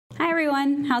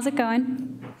everyone. How's it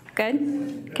going?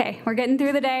 Good? Okay, we're getting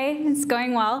through the day. It's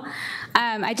going well.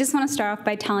 I just want to start off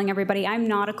by telling everybody I'm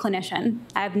not a clinician.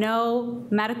 I have no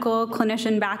medical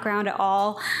clinician background at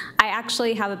all. I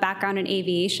actually have a background in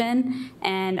aviation,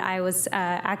 and I was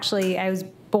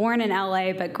born in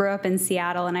LA but grew up in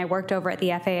Seattle, and I worked over at the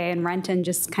FAA in Renton,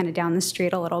 just kind of down the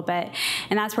street a little bit.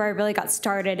 And that's where I really got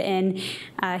started in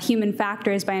human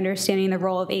factors by understanding the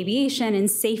role of aviation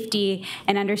and safety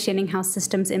and understanding how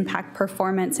systems impact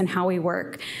performance and how we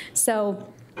work.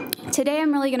 So today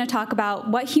I'm really going to talk about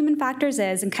what human factors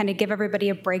is and kind of give everybody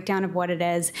a breakdown of what it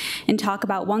is and talk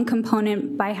about one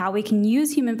component by how we can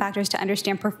use human factors to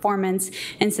understand performance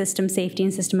and system safety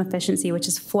and system efficiency, which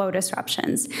is flow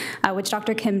disruptions, which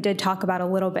Dr. Kim did talk about a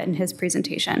little bit in his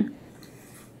presentation.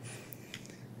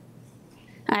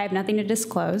 I have nothing to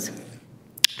disclose.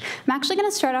 I'm actually going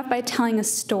to start off by telling a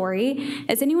story.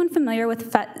 Is anyone familiar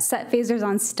with set phasers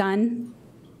on stun?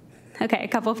 Okay, a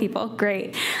couple people,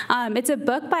 great. It's a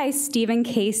book by Stephen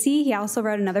Casey. He also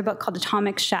wrote another book called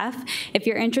Atomic Chef. If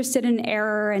you're interested in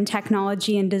error and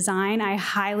technology and design, I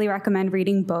highly recommend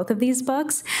reading both of these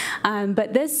books.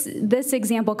 But this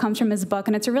example comes from his book,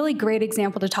 and it's a really great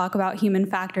example to talk about human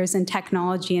factors and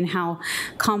technology and how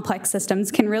complex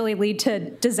systems can really lead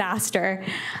to disaster.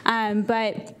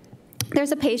 But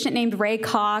there's a patient named Ray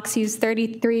Cox. He was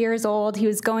 33 years old. He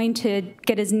was going to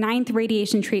get his 9th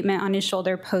radiation treatment on his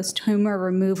shoulder post-tumor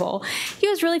removal. He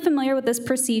was really familiar with this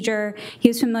procedure. He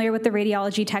was familiar with the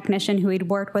radiology technician who he'd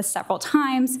worked with several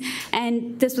times,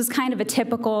 and this was kind of a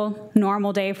typical,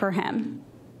 normal day for him.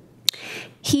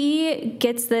 He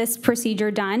gets this procedure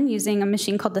done using a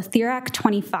machine called the Therac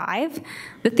 25.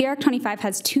 The Therac 25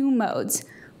 has 2 modes.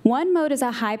 One mode is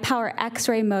a high-power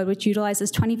X-ray mode, which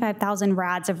utilizes 25,000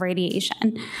 rads of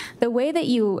radiation. The way that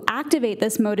you activate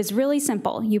this mode is really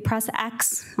simple. You press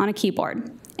X on a keyboard,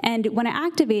 and when it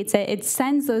activates it, it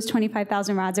sends those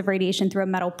 25,000 rads of radiation through a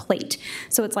metal plate,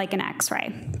 so it's like an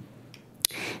X-ray.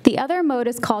 The other mode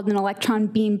is called an electron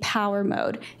beam power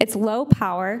mode. It's low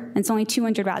power, and it's only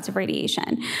 200 rads of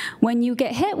radiation. When you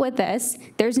get hit with this,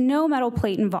 there's no metal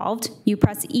plate involved. You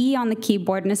press E on the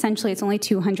keyboard, and essentially it's only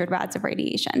 200 rads of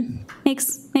radiation.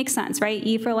 Makes sense, right?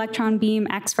 E for electron beam,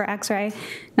 X for X-ray,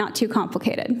 not too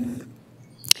complicated.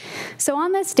 So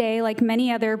on this day, like many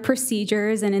other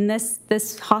procedures, and in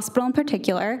this hospital in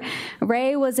particular,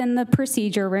 Ray was in the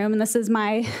procedure room, and this is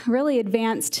my really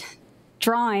advanced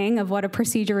drawing of what a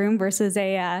procedure room versus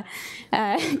a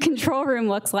control room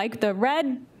looks like. The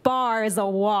red bar is a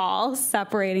wall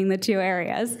separating the 2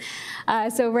 areas.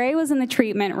 So Ray was in the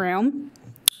treatment room,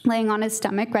 laying on his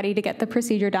stomach, ready to get the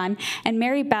procedure done. And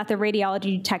Mary Beth, a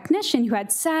radiology technician who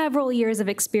had several years of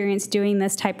experience doing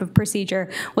this type of procedure,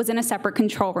 was in a separate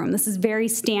control room. This is very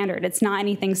standard. It's not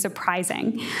anything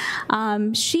surprising.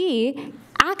 She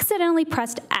accidentally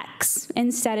pressed X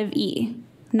instead of E.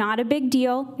 Not a big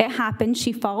deal. It happened.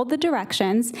 She followed the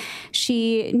directions.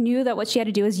 She knew that what she had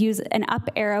to do was use an up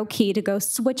arrow key to go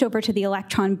switch over to the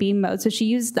electron beam mode. So she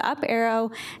used the up arrow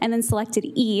and then selected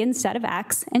E instead of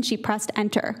X, and she pressed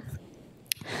enter.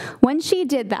 When she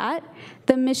did that,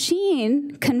 the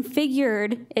machine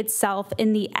configured itself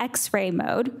in the X-ray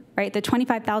mode, right, the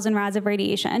 25,000 rads of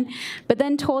radiation, but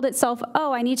then told itself,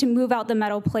 oh, I need to move out the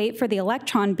metal plate for the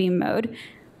electron beam mode,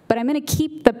 but I'm going to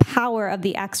keep the power of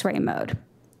the X-ray mode.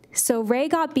 So Ray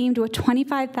got beamed with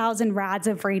 25,000 rads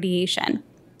of radiation.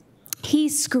 He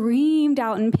screamed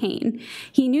out in pain.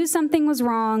 He knew something was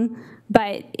wrong,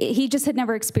 but he just had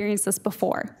never experienced this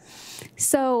before.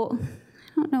 So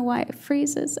I don't know why it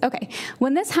freezes. Okay,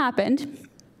 when this happened,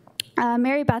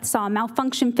 Mary Beth saw a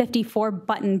malfunction 54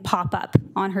 button pop up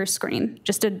on her screen,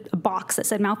 just a box that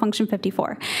said malfunction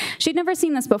 54. She'd never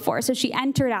seen this before, so she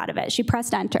entered out of it. She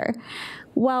pressed enter.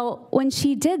 Well, when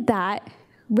she did that,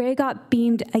 Ray got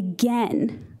beamed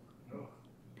again,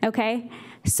 okay?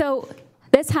 So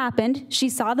this happened. She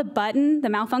saw the button, the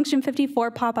malfunction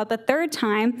 54, pop up a 3rd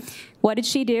time. What did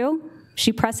she do?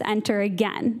 She pressed enter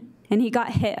again, and he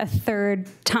got hit a 3rd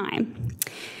time.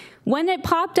 When it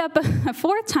popped up a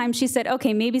 4th time, she said,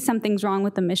 okay, maybe something's wrong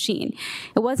with the machine.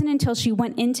 It wasn't until she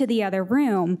went into the other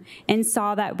room and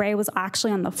saw that Ray was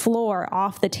actually on the floor,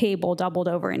 off the table, doubled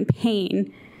over in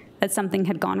pain, that something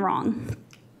had gone wrong.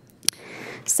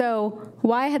 So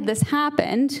why had this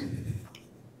happened?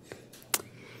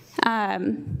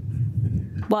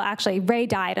 well, actually, Ray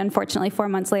died, unfortunately, 4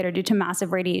 months later due to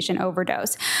massive radiation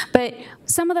overdose. But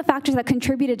some of the factors that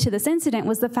contributed to this incident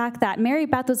was the fact that Mary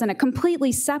Beth was in a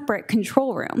completely separate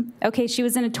control room. Okay, she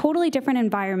was in a totally different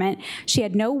environment. She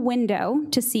had no window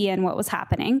to see in what was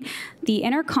happening. The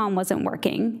intercom wasn't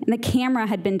working, and the camera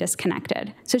had been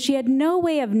disconnected. So she had no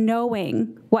way of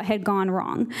knowing what had gone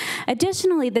wrong.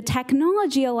 Additionally, the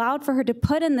technology allowed for her to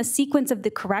put in the sequence of the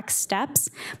correct steps,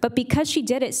 but because she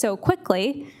did it so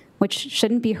quickly, which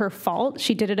shouldn't be her fault,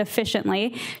 she did it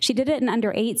efficiently, she did it in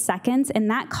under 8 seconds, and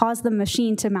that caused the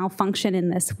machine to malfunction in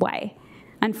this way,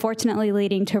 unfortunately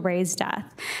leading to Ray's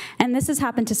death. And this has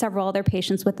happened to several other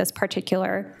patients with this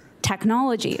particular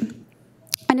technology.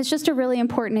 And it's just a really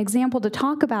important example to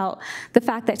talk about the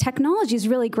fact that technology is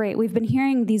really great. We've been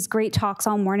hearing these great talks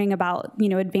all morning about,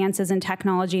 advances in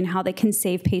technology and how they can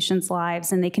save patients'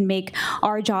 lives and they can make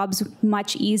our jobs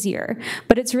much easier.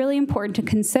 But it's really important to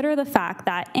consider the fact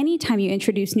that anytime you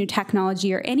introduce new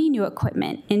technology or any new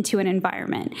equipment into an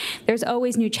environment, there's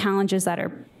always new challenges that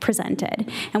are presented.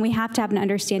 And we have to have an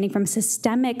understanding from a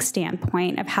systemic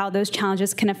standpoint of how those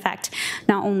challenges can affect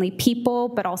not only people,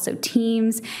 but also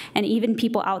teams and even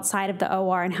people outside of the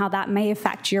OR and how that may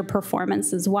affect your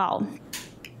performance as well.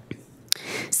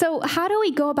 So how do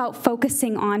we go about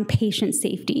focusing on patient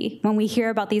safety when we hear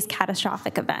about these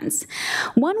catastrophic events?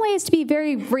 One way is to be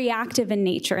very reactive in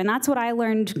nature, and that's what I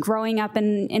learned growing up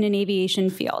in an aviation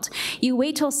field. You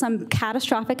wait till some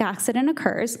catastrophic accident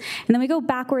occurs, and then we go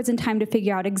backwards in time to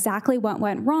figure out exactly what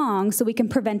went wrong so we can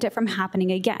prevent it from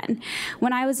happening again.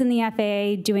 When I was in the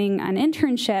FAA doing an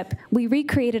internship, we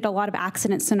recreated a lot of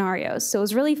accident scenarios. So it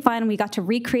was really fun. We got to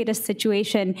recreate a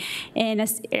situation in an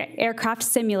aircraft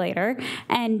simulator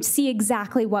and see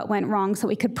exactly what went wrong so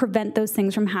we could prevent those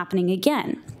things from happening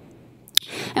again.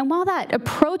 And while that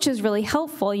approach is really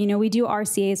helpful, we do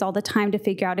RCAs all the time to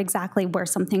figure out exactly where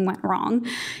something went wrong,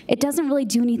 it doesn't really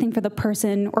do anything for the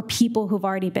person or people who've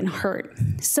already been hurt.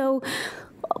 So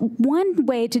one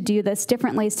way to do this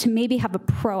differently is to maybe have a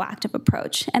proactive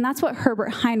approach, and that's what Herbert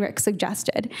Heinrich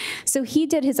suggested. So he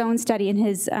did his own study in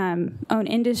his own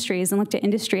industries and looked at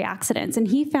industry accidents, and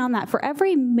he found that for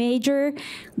every major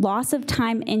loss of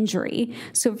time injury,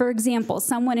 so for example,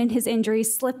 someone in his industry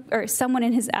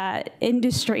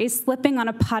slipping on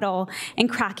a puddle and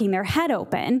cracking their head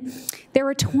open, there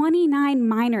were 29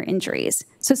 minor injuries.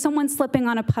 So someone slipping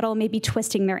on a puddle, maybe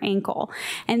twisting their ankle,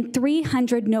 and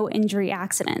 300 no-injury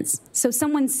accidents. So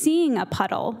someone seeing a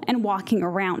puddle and walking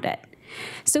around it.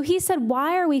 So he said,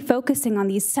 why are we focusing on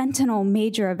these sentinel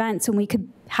major events when we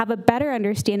could have a better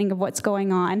understanding of what's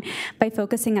going on by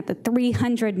focusing at the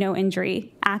 300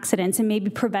 no-injury accidents and maybe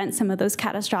prevent some of those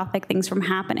catastrophic things from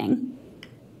happening?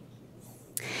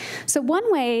 So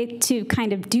one way to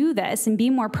kind of do this and be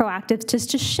more proactive is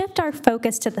to shift our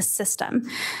focus to the system.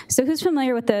 So who's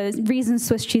familiar with the reason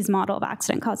Swiss cheese model of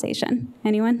accident causation?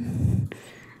 Anyone?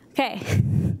 Okay,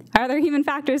 other human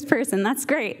factors person, that's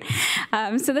great.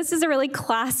 So this is a really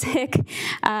classic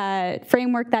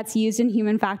framework that's used in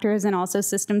human factors and also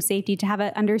system safety to have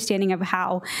an understanding of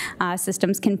how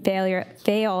systems can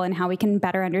fail and how we can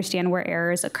better understand where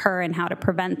errors occur and how to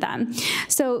prevent them.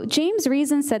 So James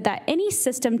Reason said that any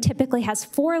system typically has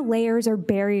 4 layers or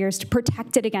barriers to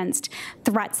protect it against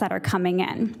threats that are coming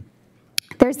in.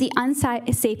 There's the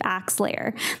unsafe acts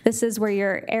layer. This is where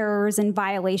your errors and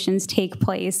violations take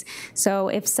place. So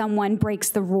if someone breaks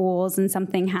the rules and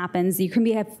something happens, you can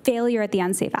be a failure at the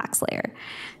unsafe acts layer.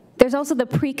 There's also the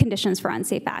preconditions for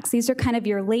unsafe acts. These are kind of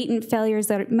your latent failures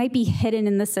that might be hidden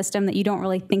in the system that you don't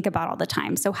really think about all the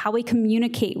time. So how we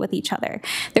communicate with each other.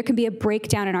 There can be a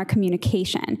breakdown in our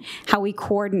communication, how we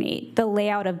coordinate, the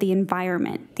layout of the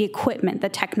environment, the equipment, the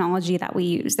technology that we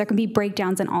use. There can be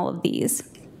breakdowns in all of these.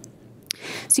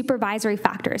 Supervisory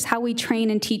factors, how we train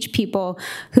and teach people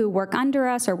who work under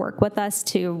us or work with us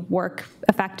to work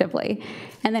effectively.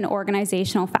 And then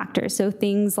organizational factors, so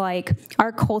things like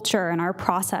our culture and our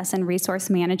process and resource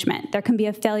management. There can be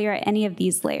a failure at any of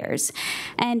these layers.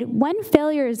 And when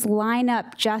failures line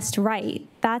up just right,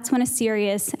 that's when a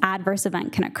serious adverse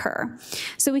event can occur.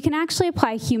 So we can actually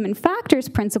apply human factors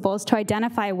principles to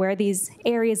identify where these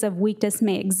areas of weakness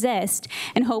may exist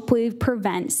and hopefully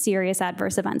prevent serious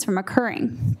adverse events from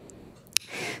occurring.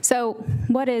 So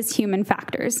what is human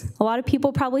factors? A lot of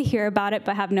people probably hear about it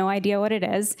but have no idea what it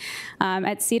is.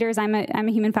 At Cedars, I'm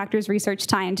a human factors research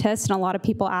scientist, and a lot of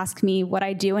people ask me what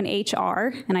I do in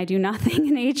HR, and I do nothing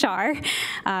in HR.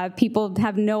 People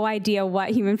have no idea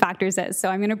what human factors is, so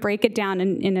I'm going to break it down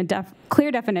in a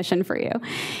clear definition for you.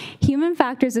 Human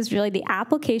factors is really the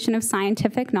application of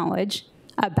scientific knowledge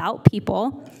about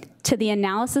people to the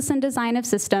analysis and design of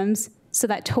systems so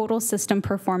that total system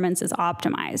performance is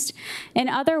optimized. In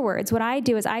other words, what I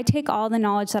do is I take all the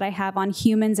knowledge that I have on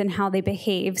humans and how they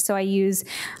behave. So I use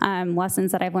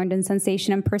lessons that I've learned in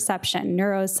sensation and perception,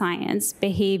 neuroscience,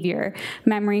 behavior,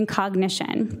 memory and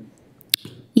cognition,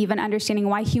 even understanding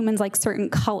why humans like certain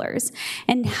colors,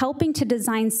 and helping to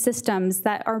design systems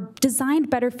that are designed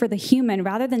better for the human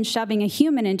rather than shoving a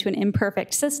human into an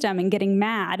imperfect system and getting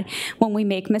mad when we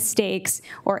make mistakes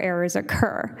or errors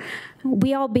occur.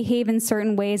 We all behave in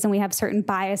certain ways and we have certain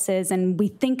biases and we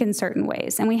think in certain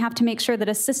ways, and we have to make sure that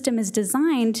a system is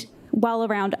designed well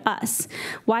around us.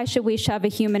 Why should we shove a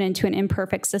human into an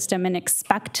imperfect system and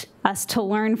expect us to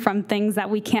learn from things that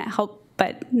we can't help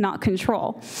but not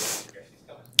control?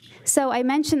 So I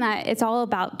mentioned that it's all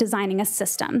about designing a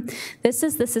system. This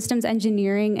is the Systems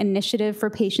Engineering Initiative for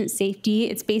Patient Safety.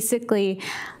 It's basically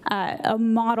a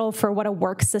model for what a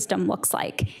work system looks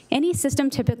like. Any system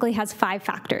typically has 5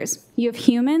 factors. You have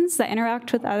humans that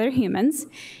interact with other humans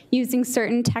using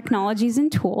certain technologies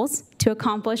and tools to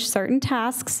accomplish certain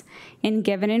tasks in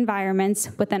given environments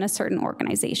within a certain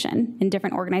organization, in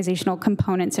different organizational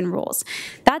components and rules.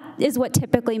 That is what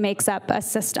typically makes up a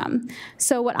system.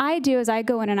 So what I do is I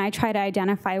go in and I try to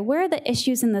identify where are the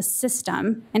issues in the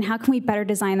system and how can we better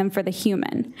design them for the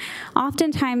human.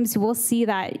 Oftentimes we'll see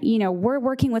that, we're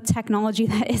working with technology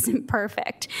that isn't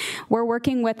perfect. We're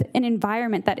working with an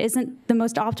environment that isn't the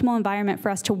most optimal environment for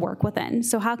us to work within.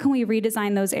 So how can we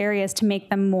redesign those areas to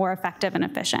make them more effective and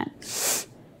efficient?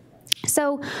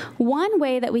 So one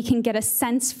way that we can get a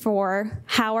sense for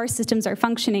how our systems are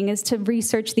functioning is to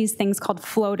research these things called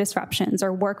flow disruptions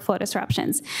or workflow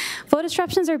disruptions. Flow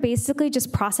disruptions are basically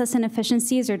just process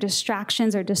inefficiencies or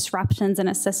distractions or disruptions in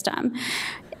a system.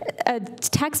 A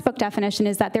textbook definition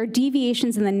is that they're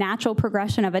deviations in the natural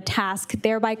progression of a task,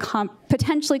 thereby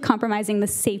potentially compromising the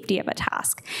safety of a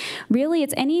task. Really,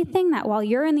 it's anything that while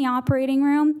you're in the operating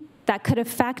room that could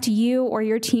affect you or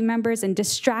your team members and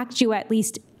distract you at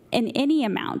least in any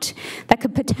amount that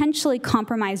could potentially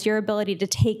compromise your ability to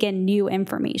take in new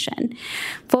information.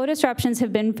 Flow disruptions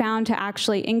have been found to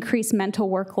actually increase mental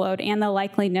workload and the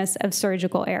likeliness of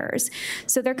surgical errors.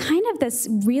 So they're kind of this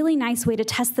really nice way to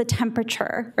test the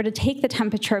temperature or to take the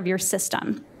temperature of your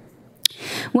system.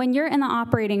 When you're in the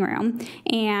operating room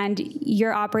and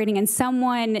you're operating and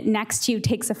someone next to you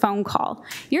takes a phone call,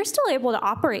 you're still able to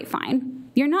operate fine.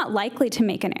 You're not likely to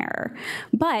make an error,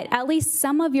 but at least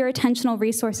some of your attentional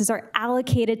resources are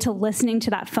allocated to listening to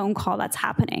that phone call that's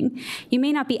happening. You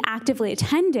may not be actively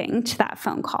attending to that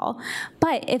phone call,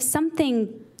 but if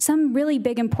some really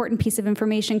big important piece of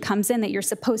information comes in that you're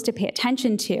supposed to pay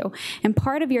attention to, and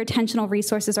part of your attentional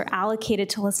resources are allocated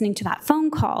to listening to that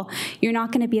phone call, you're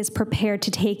not going to be as prepared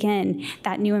to take in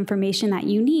that new information that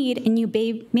you need, and you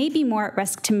may be more at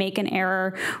risk to make an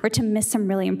error or to miss some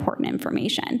really important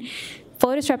information.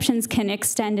 Flow disruptions can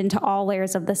extend into all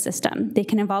layers of the system. They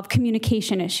can involve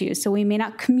communication issues, so we may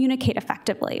not communicate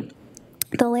effectively.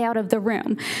 The layout of the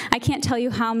room. I can't tell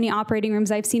you how many operating rooms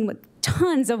I've seen with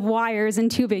tons of wires and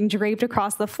tubing draped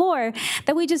across the floor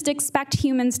that we just expect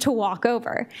humans to walk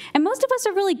over. And most of us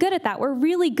are really good at that. We're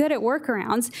really good at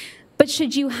workarounds. But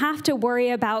should you have to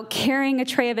worry about carrying a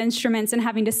tray of instruments and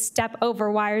having to step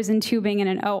over wires and tubing in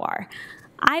an OR?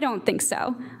 I don't think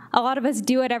so. A lot of us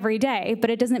do it every day, but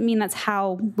it doesn't mean that's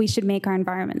how we should make our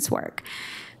environments work.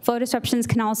 Flow disruptions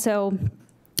can also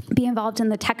be involved in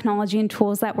the technology and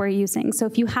tools that we're using. So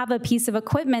if you have a piece of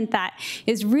equipment that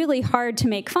is really hard to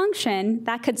make function,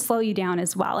 that could slow you down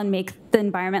as well and make the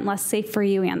environment less safe for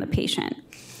you and the patient.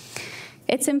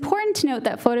 It's important to note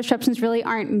that flow disruptions really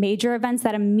aren't major events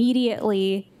that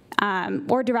immediately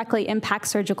or directly impact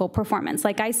surgical performance.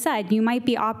 Like I said, you might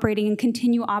be operating and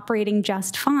continue operating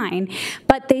just fine,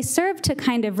 but they serve to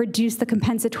kind of reduce the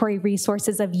compensatory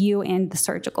resources of you and the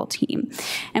surgical team.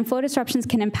 And flow disruptions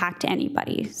can impact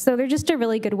anybody. So they're just a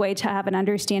really good way to have an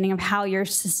understanding of how your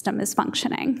system is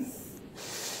functioning.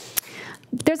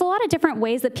 There's a lot of different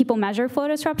ways that people measure flow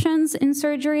disruptions in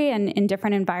surgery and in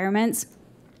different environments.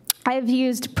 I've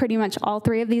used pretty much all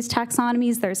 3 of these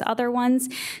taxonomies. There's other ones.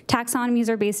 Taxonomies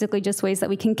are basically just ways that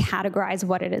we can categorize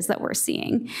what it is that we're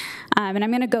seeing. And I'm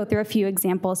going to go through a few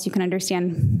examples so you can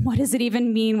understand what does it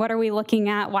even mean, what are we looking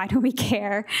at, why do we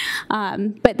care.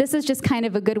 But this is just kind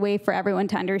of a good way for everyone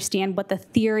to understand what the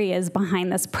theory is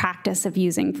behind this practice of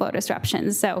using flow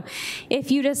disruptions. So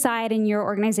if you decide in your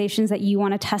organizations that you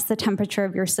want to test the temperature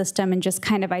of your system and just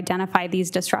kind of identify these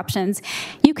disruptions,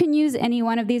 you can use any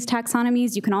one of these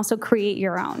taxonomies. You can also create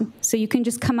your own. So you can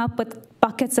just come up with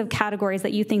buckets of categories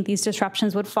that you think these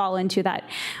disruptions would fall into that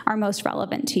are most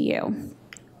relevant to you.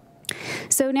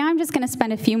 So now I'm just going to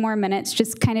spend a few more minutes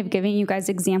just kind of giving you guys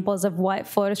examples of what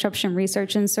flow disruption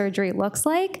research in surgery looks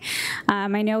like.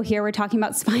 I know here we're talking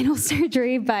about spinal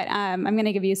surgery, but I'm going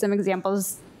to give you some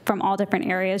examples from all different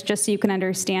areas just so you can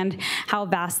understand how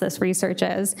vast this research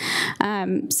is.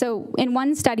 So in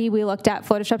one study, we looked at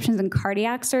flow disruptions in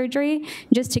cardiac surgery.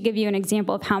 Just to give you an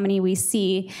example of how many we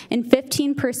see, in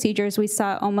 15 procedures, we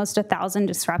saw almost 1,000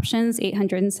 disruptions,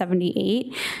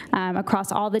 878,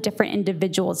 across all the different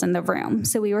individuals in the room.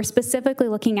 So we were specifically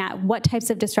looking at what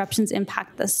types of disruptions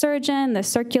impact the surgeon, the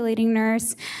circulating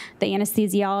nurse, the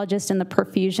anesthesiologist, and the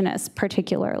perfusionist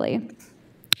particularly.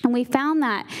 And we found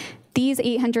that these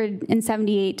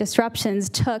 878 disruptions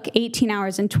took 18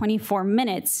 hours and 24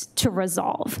 minutes to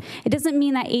resolve. It doesn't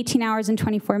mean that 18 hours and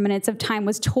 24 minutes of time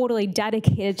was totally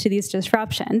dedicated to these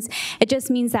disruptions. It just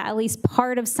means that at least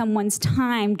part of someone's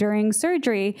time during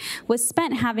surgery was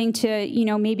spent having to,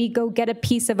 maybe go get a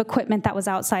piece of equipment that was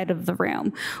outside of the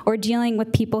room, or dealing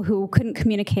with people who couldn't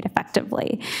communicate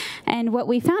effectively. And what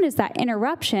we found is that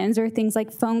interruptions, or things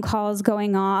like phone calls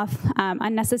going off,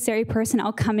 unnecessary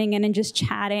personnel coming in and just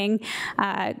chatting,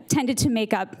 tended to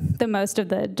make up the most of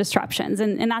the disruptions,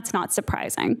 and that's not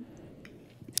surprising.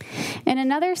 In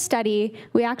another study,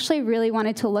 we actually really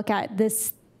wanted to look at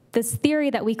this theory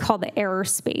that we call the error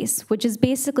space, which is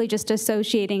basically just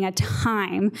associating a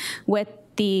time with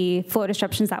the flow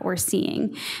disruptions that we're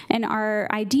seeing. And our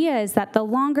idea is that the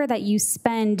longer that you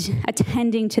spend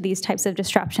attending to these types of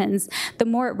disruptions, the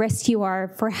more at risk you are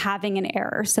for having an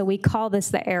error. So we call this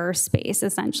the error space,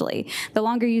 essentially. The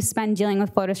longer you spend dealing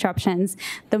with flow disruptions,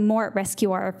 the more at risk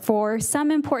you are for some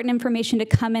important information to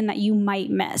come in that you might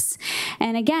miss.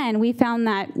 And again, we found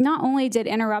that not only did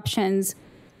interruptions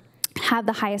have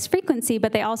the highest frequency,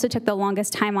 but they also took the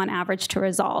longest time on average to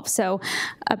resolve. So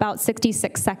about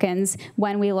 66 seconds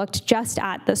when we looked just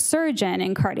at the surgeon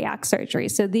in cardiac surgery.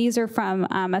 So these are from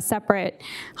a separate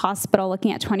hospital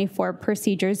looking at 24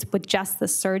 procedures with just the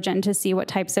surgeon to see what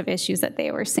types of issues that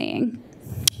they were seeing.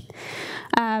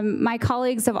 My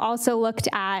colleagues have also looked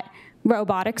at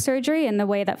robotic surgery and the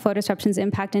way that flow disruptions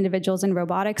impact individuals in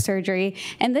robotic surgery.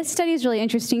 And this study is really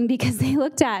interesting because they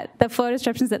looked at the flow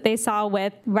disruptions that they saw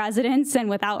with residents and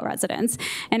without residents.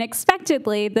 And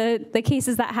expectedly, the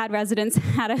cases that had residents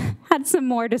had some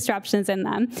more disruptions in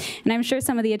them. And I'm sure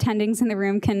some of the attendings in the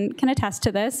room can attest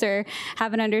to this, or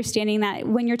have an understanding that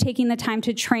when you're taking the time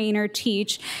to train or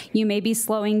teach, you may be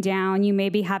slowing down, you may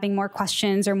be having more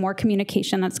questions or more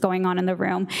communication that's going on in the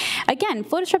room. Again,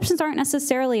 flow disruptions aren't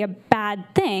necessarily a bad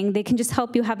thing. They can just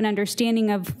help you have an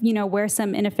understanding of, where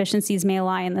some inefficiencies may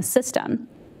lie in the system.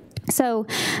 So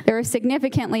there were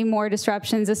significantly more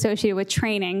disruptions associated with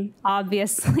training,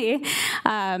 obviously,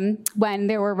 when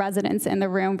there were residents in the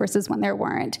room versus when there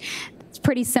weren't. It's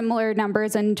pretty similar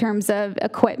numbers in terms of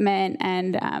equipment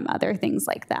and other things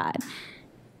like that.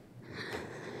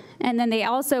 And then they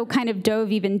also kind of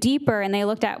dove even deeper, and they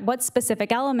looked at what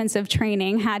specific elements of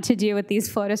training had to do with these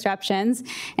flow disruptions.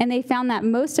 And they found that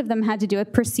most of them had to do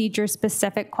with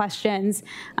procedure-specific questions,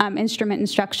 instrument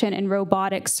instruction, and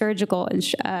robotic surgical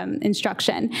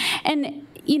instruction. And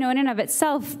in and of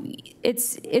itself,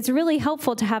 it's really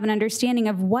helpful to have an understanding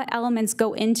of what elements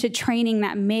go into training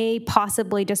that may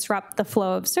possibly disrupt the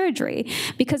flow of surgery.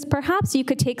 Because perhaps you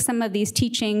could take some of these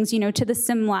teachings, to the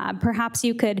sim lab. Perhaps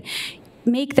you could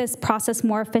make this process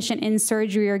more efficient in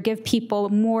surgery, or give people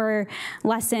more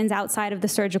lessons outside of the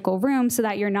surgical room so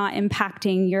that you're not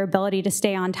impacting your ability to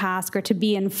stay on task or to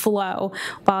be in flow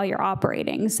while you're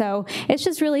operating. So it's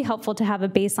just really helpful to have a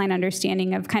baseline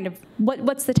understanding of kind of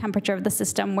what's the temperature of the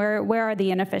system, where are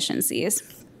the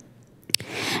inefficiencies.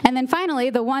 And then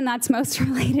finally, the one that's most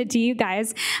related to you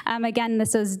guys, again,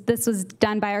 this was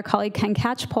done by our colleague Ken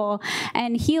Catchpole,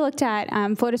 and he looked at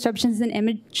flow disruptions in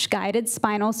image-guided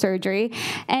spinal surgery.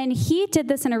 And he did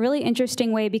this in a really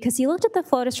interesting way because he looked at the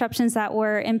flow disruptions that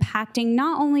were impacting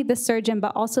not only the surgeon,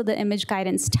 but also the image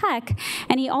guidance tech.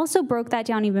 And he also broke that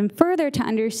down even further to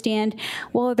understand,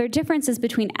 well, are there differences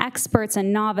between experts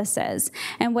and novices?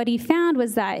 And what he found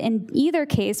was that in either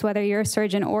case, whether you're a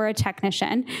surgeon or a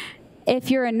technician,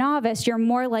 if you're a novice, you're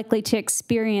more likely to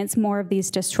experience more of these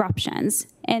disruptions,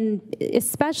 and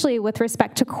especially with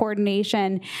respect to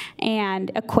coordination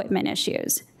and equipment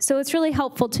issues. So it's really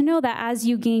helpful to know that as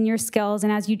you gain your skills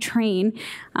and as you train,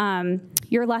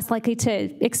 you're less likely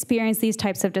to experience these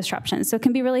types of disruptions. So it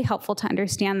can be really helpful to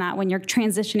understand that when you're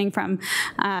transitioning from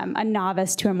a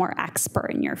novice to a more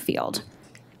expert in your field.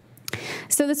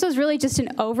 So this was really just an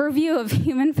overview of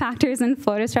human factors in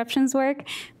flow disruptions work,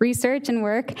 research and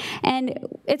work. And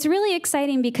it's really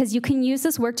exciting because you can use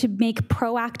this work to make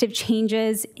proactive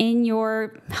changes in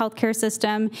your healthcare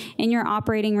system, in your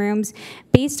operating rooms,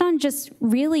 based on just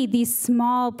really these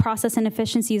small process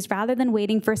inefficiencies rather than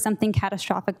waiting for something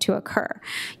catastrophic to occur.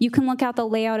 You can look out the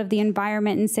layout of the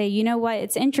environment and say, you know what,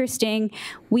 it's interesting.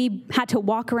 We had to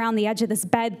walk around the edge of this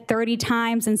bed 30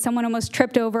 times and someone almost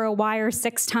tripped over a wire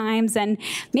 6 times, and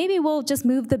maybe we'll just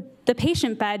move the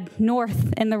patient bed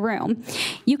north in the room.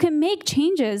 You can make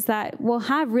changes that will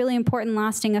have really important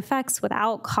lasting effects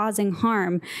without causing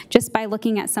harm just by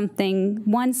looking at something,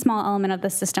 one small element of the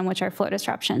system, which are flow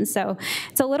disruptions. So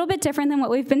it's a little bit different than what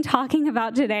we've been talking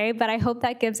about today, but I hope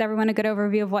that gives everyone a good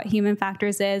overview of what human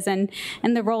factors is and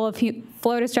the role of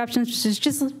flow disruptions, which is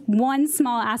just one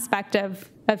small aspect of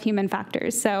human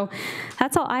factors. So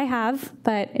that's all I have,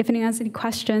 but if anyone has any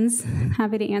questions, I'm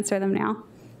happy to answer them now.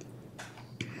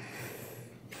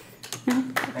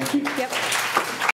 Thank you. Yep.